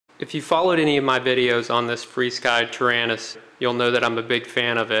If you followed any of my videos on this FrSky Taranis, you'll know that I'm a big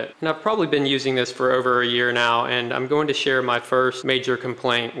fan of it. And I've probably been using this for over a year now, and I'm going to share my first major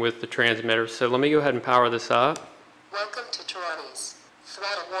complaint with the transmitter. So let me go ahead and power this up. Welcome to Taranis.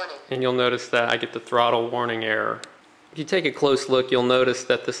 Throttle warning. And you'll notice that I get the throttle warning error. If you take a close look, you'll notice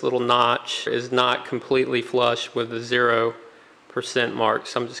that this little notch is not completely flush with the 0% mark.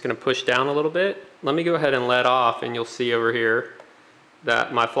 So I'm just going to push down a little bit. Let me go ahead and let off, and you'll see over here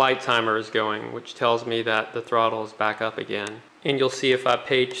that my flight timer is going, which tells me that the throttle is back up again. And you'll see if I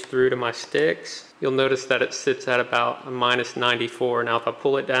page through to my sticks, you'll notice that it sits at about a -94. Now if I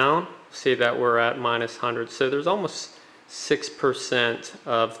pull it down, see that we're at -100. So there's almost 6%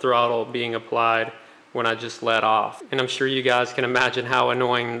 of throttle being applied when I just let off. And I'm sure you guys can imagine how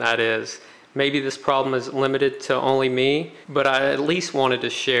annoying that is. Maybe this problem is limited to only me, but I at least wanted to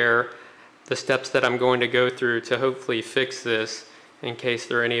share the steps that I'm going to go through to hopefully fix this, in case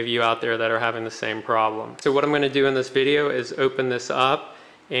there are any of you out there that are having the same problem. So what I'm going to do in this video is open this up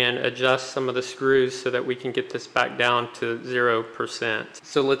and adjust some of the screws so that we can get this back down to 0%.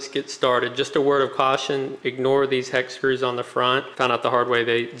 So let's get started. Just a word of caution, ignore these hex screws on the front. Found out the hard way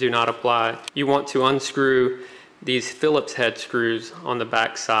they do not apply. You want to unscrew these Phillips head screws on the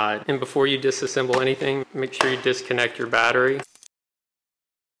back side. And before you disassemble anything, make sure you disconnect your battery.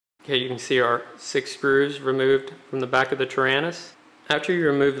 Okay, you can see our 6 screws removed from the back of the Taranis. After you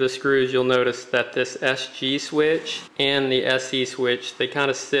remove the screws, you'll notice that this SG switch and the SE switch, they kind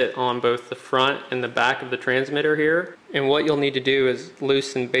of sit on both the front and the back of the transmitter here. And what you'll need to do is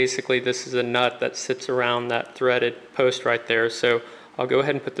loosen, basically this is a nut that sits around that threaded post right there. So I'll go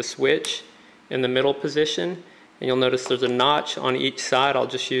ahead and put the switch in the middle position, and you'll notice there's a notch on each side. I'll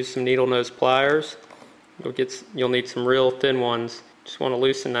just use some needle nose pliers. You'll need some real thin ones. Just want to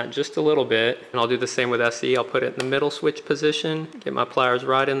loosen that just a little bit, and I'll do the same with SE. I'll put it in the middle switch position, get my pliers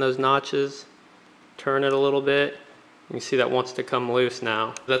right in those notches, turn it a little bit. You can see that wants to come loose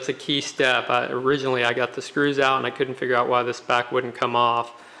now. That's a key step. Originally I got the screws out and I couldn't figure out why this back wouldn't come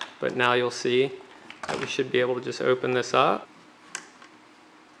off, but now you'll see that we should be able to just open this up.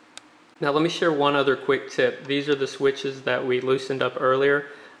 Now let me share one other quick tip. These are the switches that we loosened up earlier.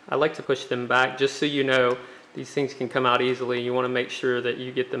 I like to push them back just so you know these things can come out easily. You want to make sure that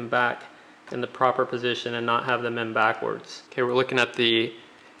you get them back in the proper position and not have them in backwards. Okay, we're looking at the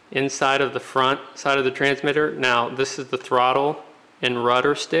inside of the front side of the transmitter. Now this is the throttle and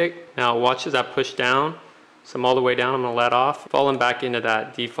rudder stick. Now watch as I push down. So I'm all the way down, I'm going to let off, falling back into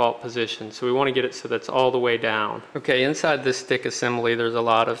that default position. So we want to get it so that's all the way down. Okay, inside this stick assembly there's a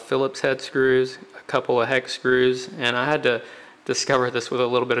lot of Phillips head screws, a couple of hex screws, and I had to discover this with a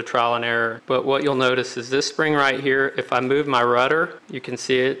little bit of trial and error. But what you'll notice is this spring right here, if I move my rudder, you can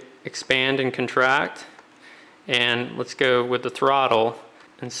see it expand and contract. And let's go with the throttle.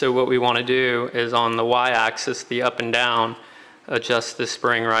 And so what we want to do is on the y-axis, the up and down, adjust this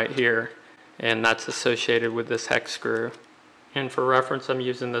spring right here. And that's associated with this hex screw. And for reference, I'm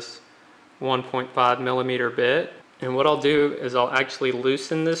using this 1.5 millimeter bit. And what I'll do is I'll actually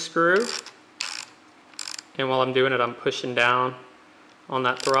loosen this screw. And while I'm doing it, I'm pushing down on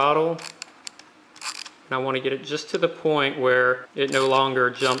that throttle. And I want to get it just to the point where it no longer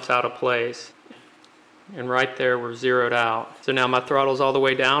jumps out of place. And right there, we're zeroed out. So now my throttle's all the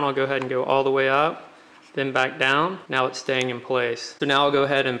way down. I'll go ahead and go all the way up, then back down. Now it's staying in place. So now I'll go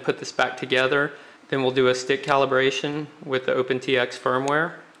ahead and put this back together. Then we'll do a stick calibration with the OpenTX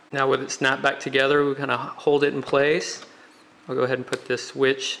firmware. Now with it snapped back together, we kind of hold it in place. I'll go ahead and put this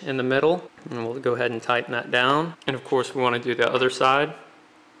switch in the middle, and we'll go ahead and tighten that down. And of course we want to do the other side.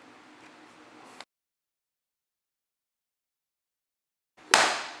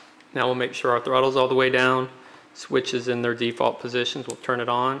 Now we'll make sure our throttle's all the way down, switch is in their default positions, we'll turn it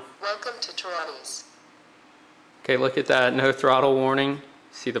on. Welcome to Taranis. Okay, look at that, no throttle warning.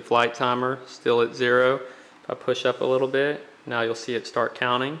 See the flight timer still at 0. If I push up a little bit, now you'll see it start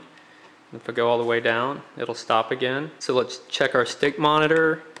counting. If I go all the way down, it'll stop again. So let's check our stick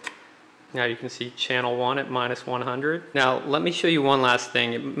monitor. Now you can see channel 1 at -100. Now let me show you one last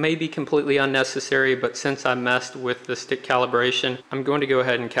thing. It may be completely unnecessary, but since I messed with the stick calibration, I'm going to go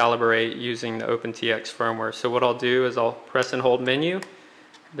ahead and calibrate using the OpenTX firmware. So what I'll do is I'll press and hold menu,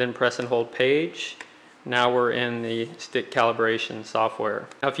 then press and hold page. Now we're in the stick calibration software.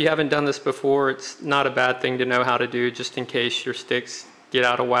 Now if you haven't done this before, it's not a bad thing to know how to do just in case your sticks get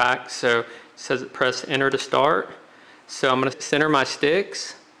out of whack. So it says press enter to start. So I'm going to center my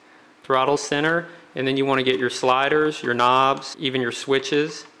sticks, throttle center, and then you want to get your sliders, your knobs, even your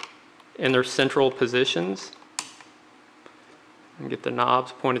switches in their central positions. And get the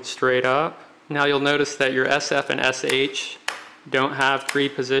knobs pointed straight up. Now you'll notice that your SF and SH don't have 3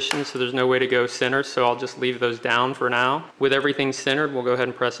 positions, so there's no way to go center, so I'll just leave those down for now. With everything centered, we'll go ahead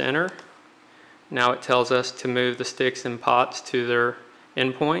and press enter. Now it tells us to move the sticks and pots to their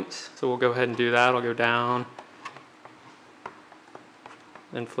endpoints, so we'll go ahead and do that. I'll go down,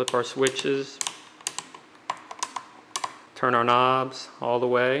 then flip our switches, turn our knobs all the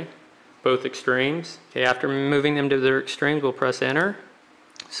way, both extremes. Okay, after moving them to their extremes, we'll press enter.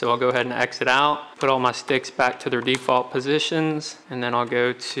 So I'll go ahead and exit out, put all my sticks back to their default positions, and then I'll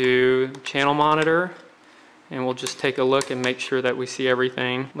go to channel monitor, and we'll just take a look and make sure that we see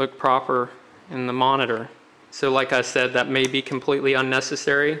everything look proper in the monitor. So like I said, that may be completely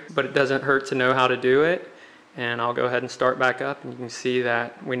unnecessary, but it doesn't hurt to know how to do it. And I'll go ahead and start back up, and you can see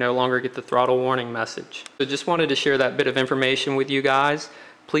that we no longer get the throttle warning message. So just wanted to share that bit of information with you guys.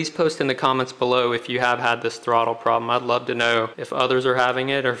 Please post in the comments below if you have had this throttle problem. I'd love to know if others are having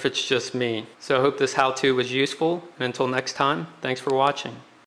it or if it's just me. So I hope this how-to was useful, and until next time, thanks for watching.